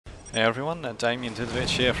Hey everyone, Damien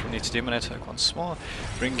Dudovich here from the Network once more,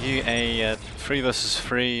 bringing you a 3 vs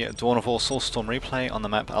 3 Dawn of War Soulstorm replay on the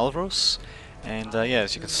map Alvaros. And yeah,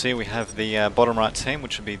 as you can see, we have the bottom right team,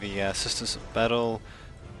 which would be the Sisters of Battle,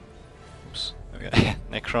 oops, there we go,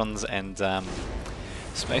 Necrons and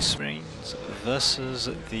Space Marines, versus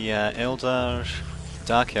the Eldar,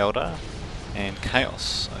 Dark Eldar, and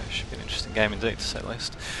Chaos. So it should be an interesting game indeed, to say the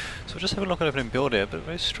least. So we'll just have a look at opening build here, but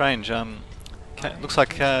very strange. Looks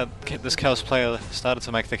like this Chaos player started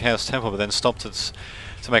to make the Chaos Temple, but then stopped it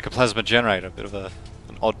to make a Plasma Generator. A bit of an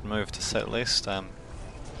odd move, to say the least.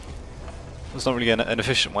 It's not really an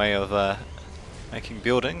efficient way of making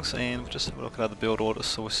buildings, and we'll just have a look at other build orders.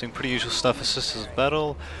 So we're seeing pretty usual stuff for Sisters of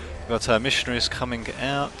Battle. We've got missionaries coming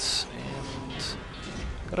out, and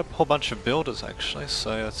got a whole bunch of builders actually,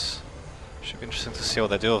 so it should be interesting to see what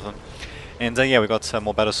they do with them. And yeah, we've got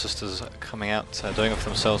more Battle Sisters coming out, doing it for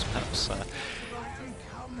themselves perhaps.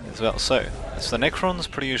 As well. So it's the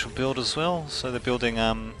Necrons, pretty usual build as well. So they're building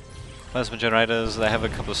plasma generators. They have a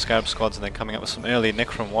couple of Scarab squads, and they're coming up with some early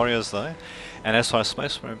Necron warriors though. And as far as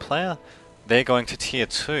Space Marine player, they're going to tier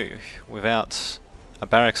 2 without a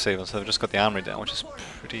barracks even. So they've just got the armory down, which is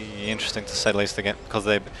pretty interesting to say the least again, because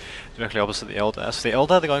they're directly opposite the Eldar. So the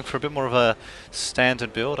Eldar, they're going for a bit more of a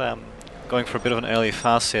standard build, going for a bit of an early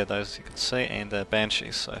Farseer, those you can see, and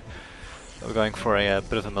Banshees. So we're going for a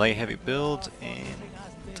bit of a melee heavy build. And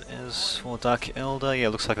as for Dark Eldar, yeah,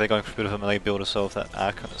 looks like they're going for a bit of a melee build as well with that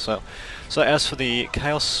Archon as well. So as for the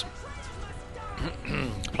Chaos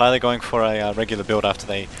player, they're going for a regular build after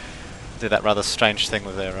they did that rather strange thing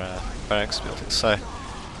with their barracks building. So, as you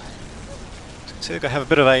can see, they're going to have a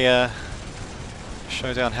bit of a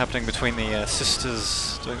showdown happening between the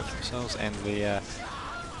Sisters doing it for themselves and the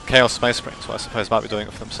Chaos Space Marines, who I suppose might be doing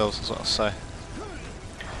it for themselves as well. So,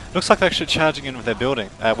 looks like they're actually charging in with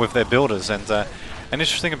their with their builders, and an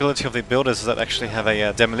interesting ability of the builders is that they actually have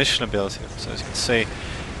a demolition ability. So as you can see,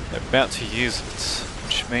 they're about to use it,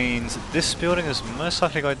 which means this building is most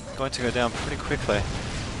likely going to go down pretty quickly.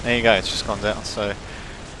 There you go, it's just gone down. So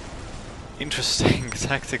interesting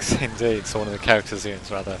tactics indeed. So one of the characters here is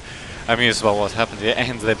rather amused about what happened here,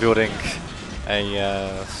 and they're building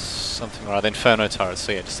a something or other Inferno turret.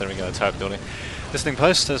 So yeah, just a regular turret building. Listening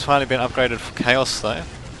post has finally been upgraded for Chaos though.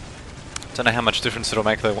 Don't know how much difference it'll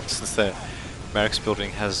make though since the barracks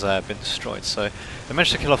building has been destroyed. So they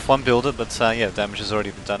managed to kill off one builder, but yeah, damage has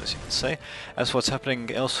already been done, as you can see. As for what's happening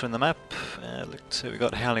elsewhere in the map, we've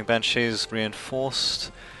got Howling Banshees reinforced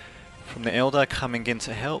from the Eldar coming in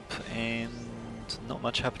to help, and not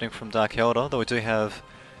much happening from Dark Eldar, though we do have...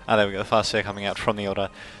 there we go, the Farseer coming out from the Eldar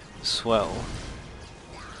as well.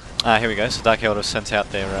 Here we go, so Dark Eldar sent out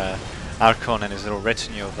their Archon and his little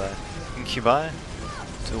retinue of Incubi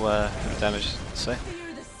to do damage, as you can see.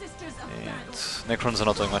 And Necrons are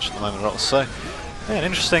not doing much at the moment at all. So, yeah, an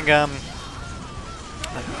interesting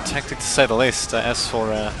tactic to say the least. As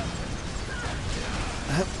for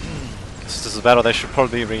Sisters of Battle, they should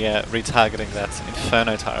probably be retargeting that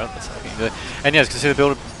Inferno turret. That's something to do. And yeah, as you can see,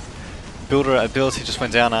 the builder ability just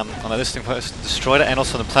went down on a listing post, destroyed it, and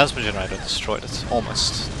also the plasma generator destroyed it.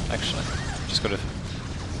 Almost, actually. Just got a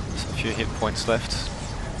few hit points left.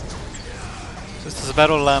 Sisters of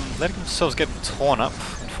Battle letting themselves get torn up,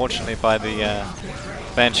 unfortunately, by the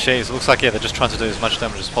Banshees. It looks like, yeah, they're just trying to do as much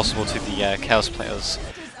damage as possible to the Chaos players'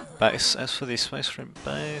 base. As for the Space Marine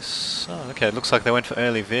base, oh, okay, it looks like they went for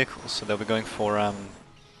early vehicles, so they'll be going for a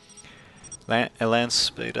land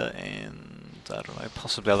speeder and, I don't know,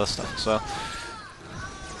 possibly other stuff as well.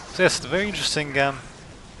 So yes, it's a very interesting inning,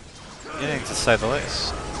 to say the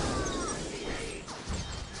least.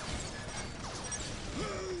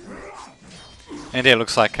 And yeah, it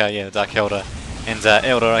looks like, yeah, Dark Eldar and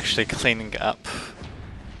Eldar are actually cleaning up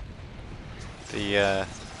the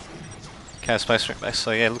Chaos Space Marine base.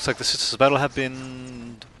 So yeah, it looks like the Sisters of Battle have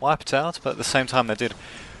been wiped out, but at the same time they did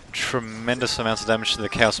tremendous amounts of damage to the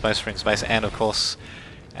Chaos Space Marine's base, and of course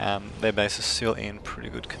their base is still in pretty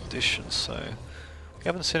good condition. So we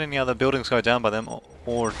haven't seen any other buildings go down by them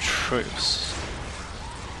or troops.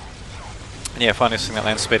 And yeah, finally seeing that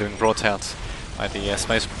land speed being brought out by the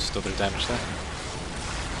Space Marines, still a bit of damage there.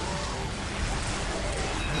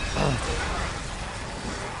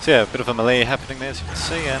 So yeah, a bit of a melee happening there, as you can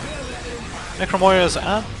see. Necron Warriors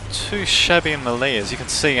aren't too shabby in melee, as you can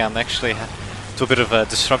see. They actually do a bit of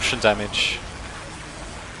disruption damage,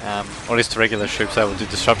 or at least to regular troops. They will do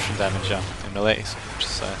disruption damage in melee, so, which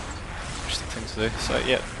is an interesting thing to do. So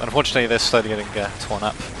yeah, unfortunately they're slowly getting torn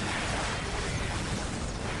up.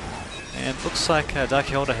 And it looks like Dark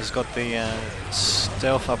Eldar has got the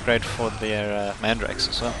stealth upgrade for their Mandrakes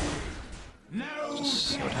as well. Just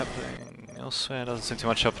see what's happening elsewhere. Doesn't seem too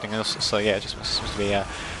much happening else. So yeah, it just seems to be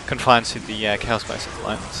confined to the Chaos base at the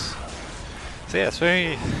moment. So yeah, it's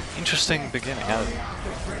very interesting beginning.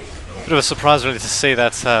 Bit of a surprise really to see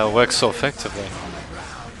that work so effectively.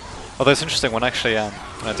 Although it's interesting when actually when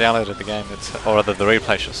I downloaded the game, or rather the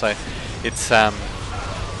replay, should say, it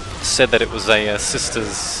said that it was a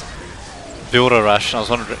sisters builder rush, and I was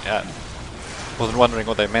wondering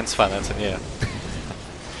what they meant by that, and yeah.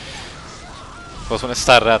 Of course, when it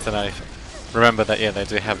started out, then I remember that yeah, they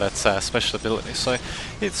do have that special ability. So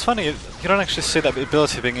it's funny, you don't actually see that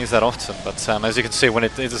ability being used that often, but as you can see, when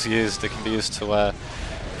it is used, it can be used to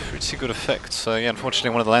pretty good effect. So yeah, unfortunately,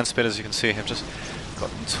 one of the land speeders you can see have just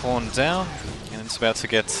gotten torn down, and it's about to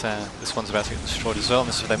get this one's about to get destroyed as well. And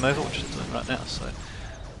this is if they move it, which is doing right now. So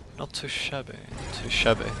not too shabby, not too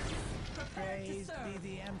shabby.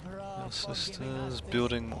 Sisters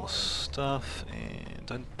building more stuff,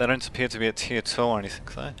 and they don't appear to be at tier 2 or anything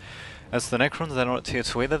though. As the Necrons, they're not at tier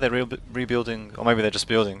 2 either. They're rebuilding, or maybe they're just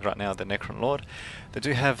building right now. The Necron Lord. They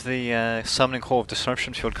do have the Summoning Core of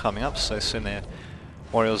Disruption field coming up, so soon their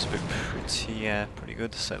Warriors will be pretty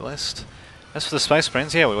good to say the least. As for the Space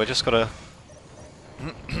Marines, yeah, we just got a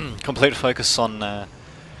complete focus on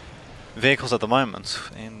vehicles at the moment,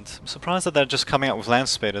 and I'm surprised that they're just coming up with land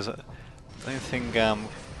speeders. I don't think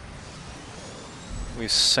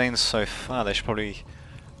we've seen so far. They should probably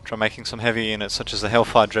try making some heavy units such as the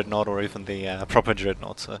Hellfire Dreadnought or even the proper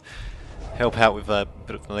Dreadnought to help out with a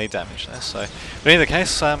bit of melee damage there. So, but in either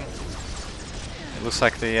case, it looks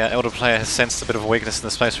like the Elder player has sensed a bit of a weakness in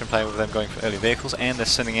the Space Marine player with them going for early vehicles, and they're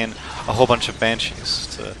sending in a whole bunch of Banshees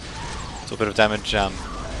to do a bit of damage to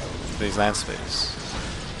these land speeders.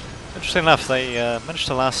 Interesting enough, they managed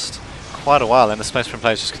to last quite a while, and the Space Marine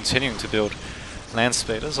player is just continuing to build land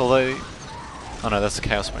speeders, although... Oh no, that's a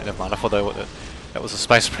Chaos Marine, never mind. I thought that was a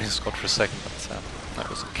Space Marine squad for a second, but that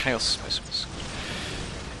was a Chaos Space Marine squad.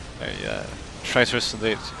 Very traitorous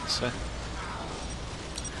indeed, so.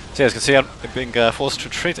 So yeah, as you can see, they're being forced to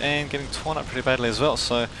retreat and getting torn up pretty badly as well,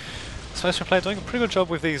 so the Space Marine player doing a pretty good job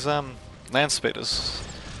with these land speeders.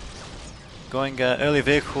 Going early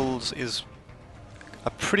vehicles is a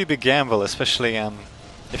pretty big gamble, especially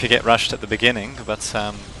if you get rushed at the beginning, but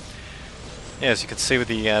yeah, as you can see with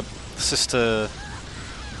the sister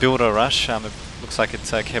builder rush, it looks like it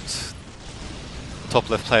kept top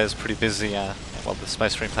left players pretty busy while the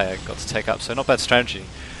Space Marine player got to take up, so not bad strategy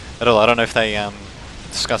at all. I don't know if they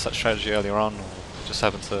discussed that strategy earlier on, or it just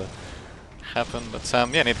happened to happen, but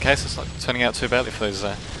yeah, in either case it's not turning out too badly for those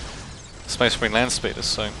Space Marine land speeders,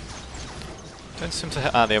 so don't seem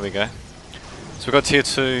to there we go. So we've got tier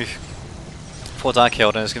 2 for Dark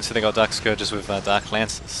Elder, and as you can see they got Dark Scourges with Dark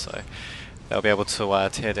Lancers, so they'll be able to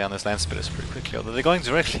tear down those land speeders pretty quickly, although they're going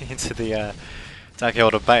directly into the Dark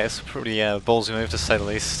Elder base. Pretty ballsy move to say the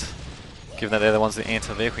least, given that they're the ones that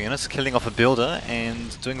enter vehicle units, killing off a builder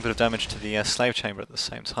and doing a bit of damage to the slave chamber at the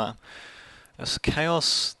same time. As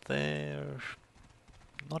Chaos, they're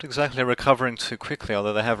not exactly recovering too quickly,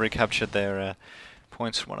 although they have recaptured their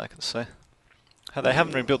points from what I can see. They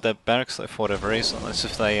haven't rebuilt their barracks though for whatever reason, unless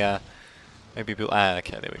if they maybe built...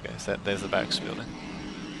 okay, there we go, so there's the barracks building.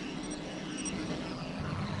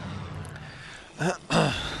 Yeah,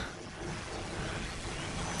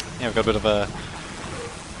 we've got a bit of a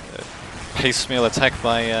piecemeal attack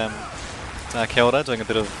by Dark Elder, doing a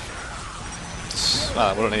bit of...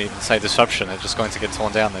 I wouldn't even say disruption, they're just going to get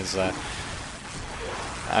torn down. There's the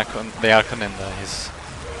Archon and his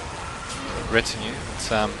retinue.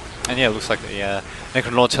 And yeah, it looks like the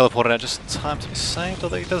Necron Lord teleported out just in time to be saved,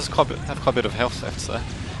 although he does have quite a bit of health left, so...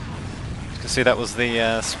 You can see that was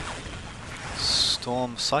the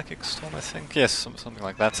Storm, Psychic Storm, I think? Yes, something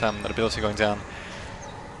like that. That ability going down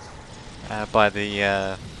by the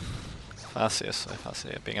Farseer, so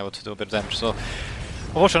Farseer being able to do a bit of damage as well.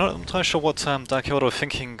 Unfortunately, I'm not entirely sure what Dark Elder were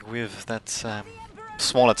thinking with that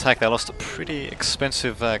small attack. They lost a pretty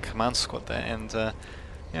expensive command squad there, and yeah,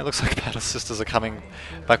 it looks like Battle Sisters are coming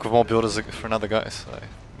back with more builders for another go, so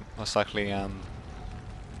most likely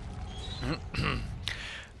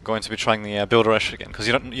going to be trying the builder rush again, because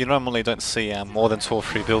you normally don't see more than 2 or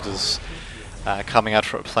 3 builders coming out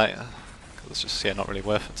for a player, because it's just not really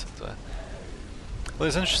worth it. And, well,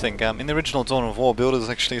 it's interesting. In the original Dawn of War, builders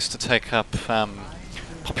actually used to take up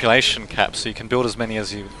population caps, so you can build as many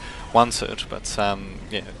as you wanted, but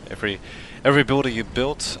yeah, every builder you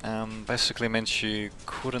built basically meant you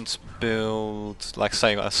couldn't build, like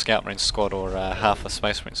say, a Scout Marine squad or half a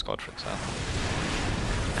Space Marine squad, for example.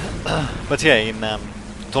 But yeah, in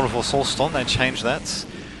Dawn of War Soulstorm they changed that,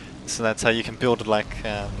 so that you can build like,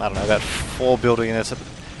 I don't know, about 4 builder units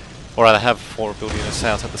or rather have 4 build units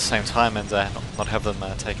out at the same time and not have them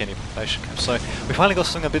take any population caps. So we finally got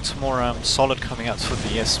something a bit more solid coming out for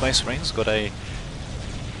the Space Marines. Got a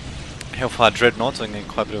Hellfire Dreadnought doing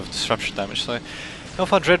quite a bit of disruption damage. So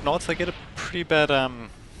Hellfire Dreadnought, they get a pretty bad,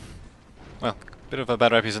 well, bit of a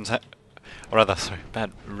bad reputation, or rather, sorry,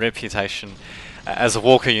 bad reputation as a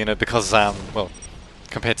walker unit because, well,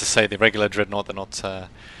 compared to say the regular Dreadnought, they're not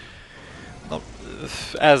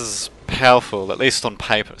as powerful, at least on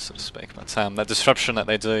paper, so to speak. But that disruption that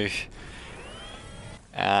they do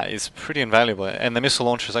is pretty invaluable, and the missile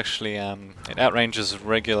launcher is actually it outranges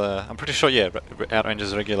regular. I'm pretty sure, yeah,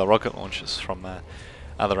 outranges regular rocket launchers from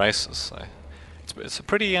other races. So it's a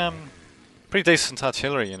pretty decent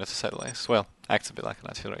artillery unit to say the least. Well, acts a bit like an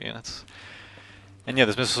artillery unit. And yeah,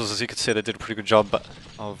 those missiles, as you can see, they did a pretty good job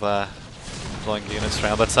of blowing units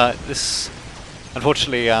around. But this,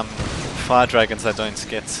 unfortunately, fire dragons they don't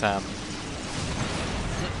get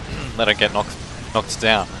knocked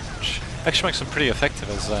down, which actually makes them pretty effective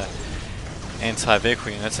as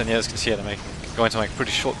anti-vehicle units. And yeah, as you can see, they're going to make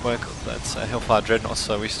pretty short work of that Hellfire Dreadnought.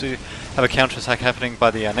 So we still have a counter-attack happening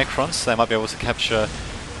by the Necrons. They might be able to capture,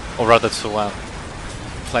 or rather to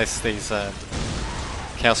place these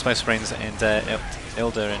Chaos Space Marines and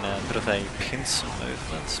Elder in a bit of a pincer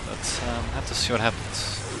movement, but have to see what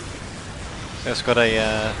happens. It's got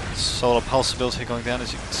a solar pulse ability going down,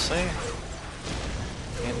 as you can see,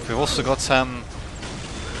 and we've also got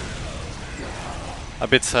a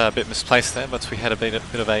bit misplaced there, but we had a bit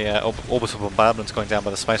of a orbital bombardment going down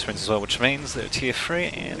by the Space Marines as well, which means they're tier 3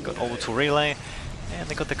 and got orbital relay, and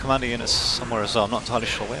they got their commander units somewhere as well. I'm not entirely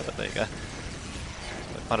sure where, but there you go.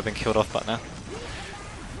 They might have been killed off by now.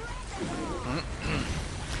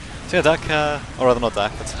 So yeah, Dark, or rather not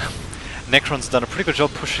Dark, but Necron's done a pretty good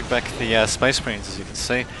job pushing back the Space Marines, as you can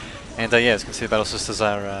see. And yeah, as you can see, the Battle Sisters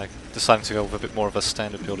are deciding to go with a bit more of a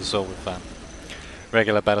standard build as well, with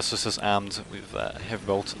regular Battle Sisters armed with heavy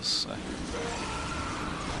bolters. So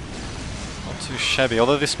not too shabby,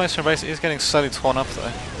 although the Space Marine base is getting slowly torn up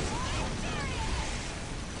though.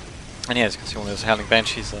 And yeah, as you can see, all those Howling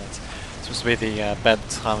Banshees, it seems to be the bad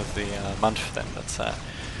time of the month for them, but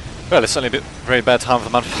well, it's certainly a very bad time of the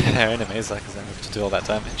month for their enemies, because they have to do all that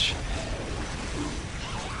damage.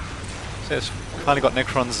 So it's finally got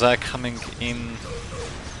Necrons coming in,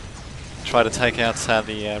 try to take out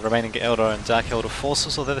the remaining Elder and Dark Elder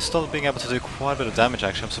forces, although they're still being able to do quite a bit of damage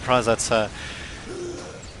actually. I'm surprised that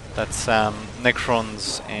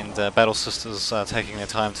Necrons and Battle Sisters are taking their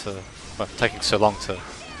time to, well, taking so long to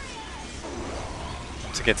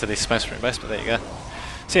get to the Space Marine base, but there you go.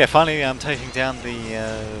 So yeah, finally taking down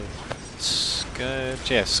the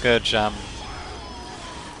Scourge, yeah, Scourge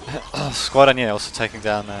squad, and yeah, also taking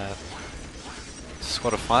down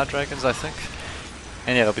squad of Fire Dragons, I think.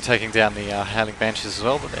 And yeah, they'll be taking down the Howling Banshees as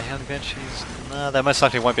well, but the Howling Banshees, no, they most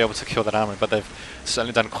likely won't be able to kill that armory, but they've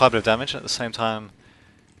certainly done quite a bit of damage. At the same time,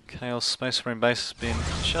 Chaos Space Marine base has been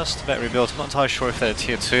just about rebuilt. I'm not entirely sure if they're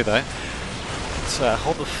tier 2 though. Let's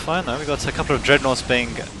hold the phone though. We've got a couple of Dreadnoughts being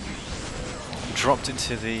dropped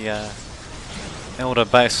into the Elder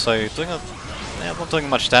base, so doing not doing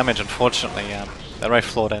much damage, unfortunately. The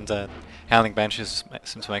Wraith Lord and Howling Banshees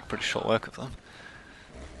seem to make pretty short work of them.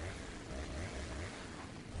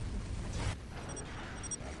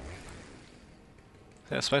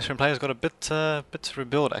 Yeah, Space Marine player's got a bit to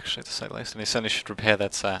rebuild actually, to say the least, and he certainly should repair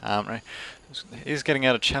that armory. He's getting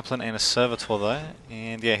out a Chaplain and a Servitor though,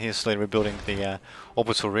 and yeah, he's slowly rebuilding the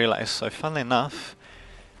orbital relay. So funnily enough,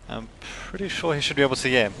 I'm pretty sure he should be able to,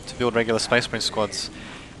 yeah, to build regular Space Marine squads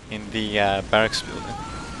in the barracks building.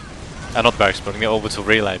 Not barracks building, the orbital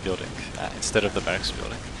relay building, instead of the barracks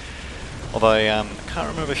building. Although I can't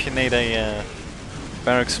remember if you need a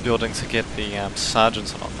barracks building to get the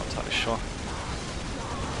sergeants or not, I'm not entirely sure.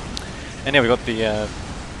 And yeah, we got the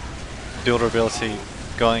builder ability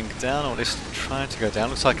going down, or at least trying to go down.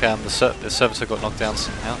 Looks like the Servitor got knocked down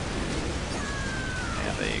somehow.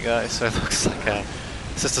 Yeah, there you go. So it looks like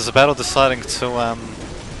Sisters of Battle deciding to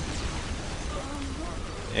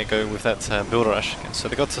yeah, go with that builder rush again. So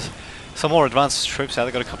they got some more advanced troops out.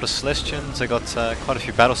 They got a couple of Celestians. They got quite a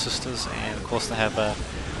few Battle Sisters, and of course they have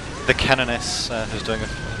the Canoness who's doing it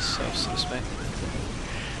for herself, so to speak,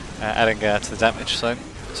 adding to the damage. So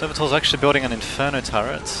Servitor's actually building an Inferno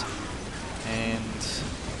turret, and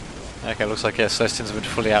okay, looks like yeah, Celestians have been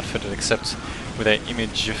fully outfitted except with their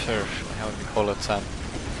Imagifer, how would we call it, to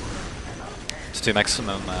do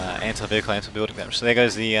maximum anti-vehicle, anti-building damage. So there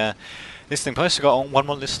goes the listing post. We've got one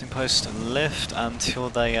more listing post left until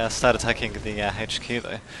they start attacking the HQ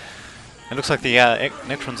though. It looks like the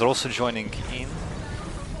Necrons are also joining in.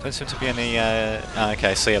 Don't seem to be any...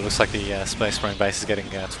 okay, so yeah, it looks like the Space Marine base is getting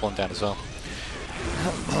torn down as well.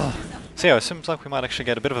 So yeah, it seems like we might actually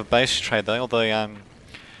get a bit of a base trade though, although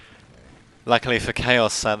luckily for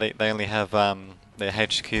Chaos they only have their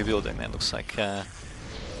HQ building. It looks like their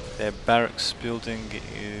barracks building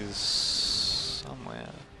is somewhere.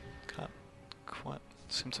 Can't quite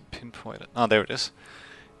seem to pinpoint it. Oh, there it is.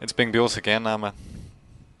 It's being built again.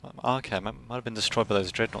 Okay, might have been destroyed by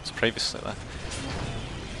those dreadnoughts previously though.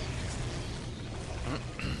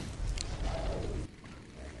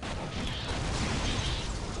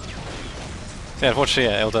 Yeah,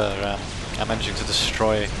 unfortunately, Elder are managing to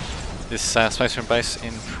destroy this Space Marine base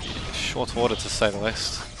in short order, to say the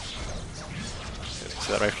least.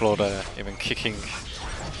 So that Wraith Lord even kicking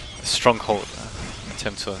the stronghold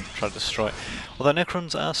attempt to try to destroy it. Although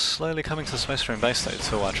Necrons are slowly coming to the Space Marine base though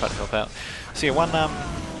to try to help out. So yeah,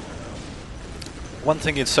 one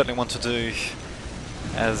thing you'd certainly want to do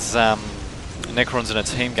as Necrons in a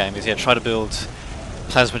team game is try to build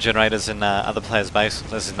plasma generators in other players'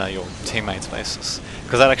 bases, as in your teammates' bases,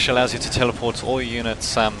 because that actually allows you to teleport all your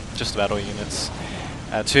units, just about all your units,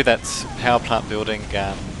 to that power plant building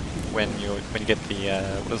when you get the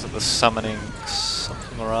what is it, the summoning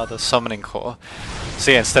core.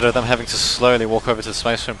 So yeah, instead of them having to slowly walk over to the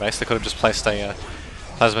Space Marine base, they could have just placed a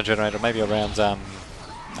plasma generator maybe around I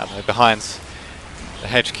don't know, behind the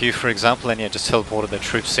HQ, for example, and yeah, just teleported their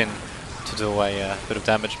troops in to do a bit of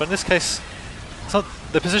damage. But in this case,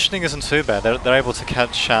 the positioning isn't too bad. They're able to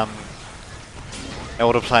catch Elder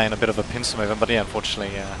playing a bit of a pincer movement, but yeah,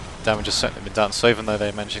 unfortunately, damage has certainly been done. So even though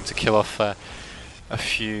they're managing to kill off a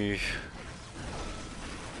few,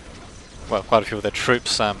 well, quite a few of their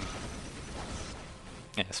troops, yeah,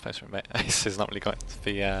 Space Marine base is not really going to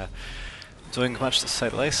be doing much, to say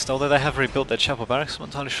the least. Although they have rebuilt their chapel barracks, I'm not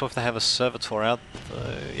entirely sure if they have a servitor out.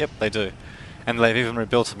 Yep, they do, and they've even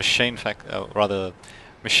rebuilt a machine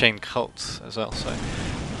machine cult as well, so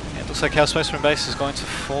yeah, it looks like our Space Marine base is going to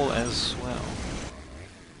fall as well.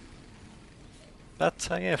 But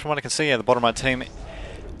yeah, from what I can see, the bottom right team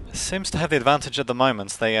seems to have the advantage at the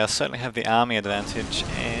moment. They certainly have the army advantage,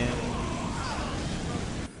 and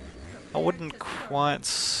I wouldn't quite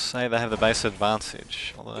say they have the base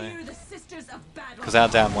advantage, although, because they're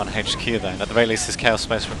down 1 HQ though, and at the very least this Chaos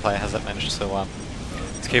Space Marine player hasn't managed to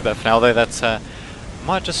keep that for now, although that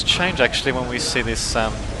might just change actually when we see this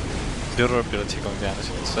builder ability going down, as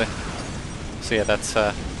you can see. So yeah, that's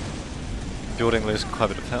building losing quite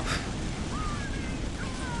a bit of health.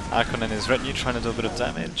 Archon and his retinue trying to do a bit of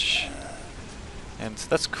damage. And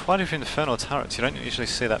that's quite a few infernal turrets. You don't usually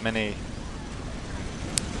see that many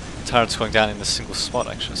turrets going down in a single spot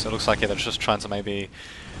actually. So it looks like they're just trying to maybe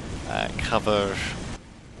cover,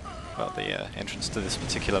 well, the entrance to this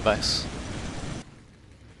particular base.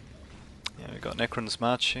 We've got Necrons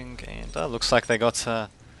marching, and looks like they got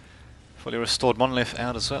fully restored Monolith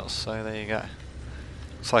out as well, so there you go.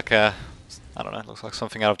 Looks like, I don't know, looks like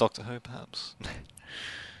something out of Doctor Who, perhaps. So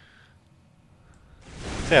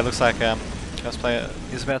yeah, it looks like Chaos Player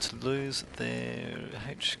is about to lose their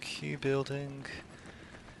HQ building.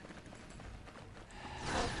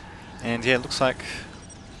 And yeah, it looks like,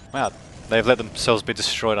 wow, they've let themselves be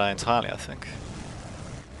destroyed entirely, I think.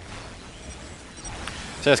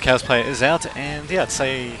 So this Chaos Player is out, and yeah, I'd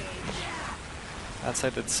say that's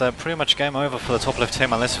pretty much game over for the top left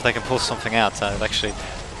team, unless if they can pull something out. I've actually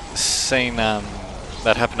seen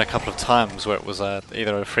that happen a couple of times, where it was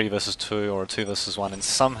either a 3 versus 2 or a 2 versus 1, and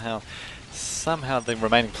somehow the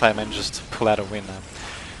remaining player manages to pull out a win.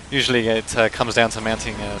 Usually it comes down to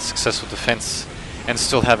mounting a successful defense and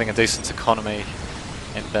still having a decent economy,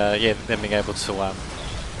 and yeah, then being able to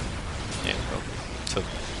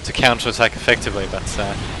to counter-attack effectively, but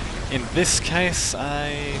in this case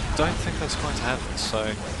I don't think that's going to happen, so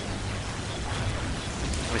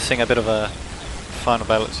we're seeing a bit of a final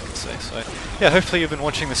battle, as you can see. So yeah, hopefully you've been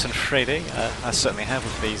watching this in 3D. I certainly have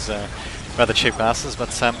with these rather cheap glasses, but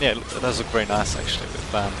yeah, it does look very nice actually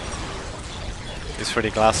with these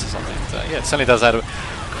 3D glasses on it. Yeah, it certainly does add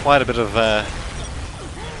quite a bit of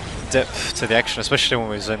depth to the action, especially when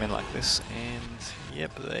we zoom in like this. And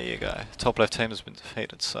yep, there you go. Top left team has been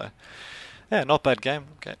defeated. So yeah, not bad game.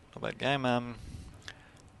 Okay, not bad game.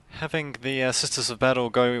 Having the Sisters of Battle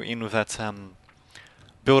go in with that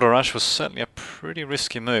builder rush was certainly a pretty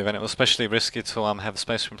risky move, and it was especially risky to have a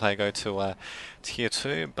Space Marine player go to tier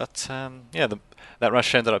 2. But yeah, that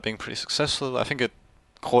rush ended up being pretty successful. I think it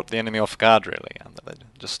caught the enemy off guard really, and they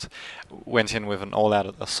just went in with an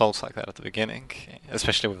all-out assault like that at the beginning,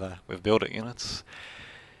 especially with builder units.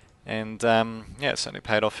 And yeah, it certainly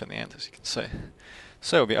paid off in the end, as you can see.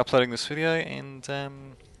 So we'll be uploading this video, and a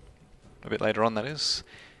bit later on, that is.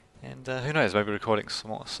 And who knows, maybe recording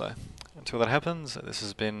some more. So until that happens, this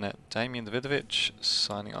has been Damien Davidovich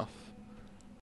signing off.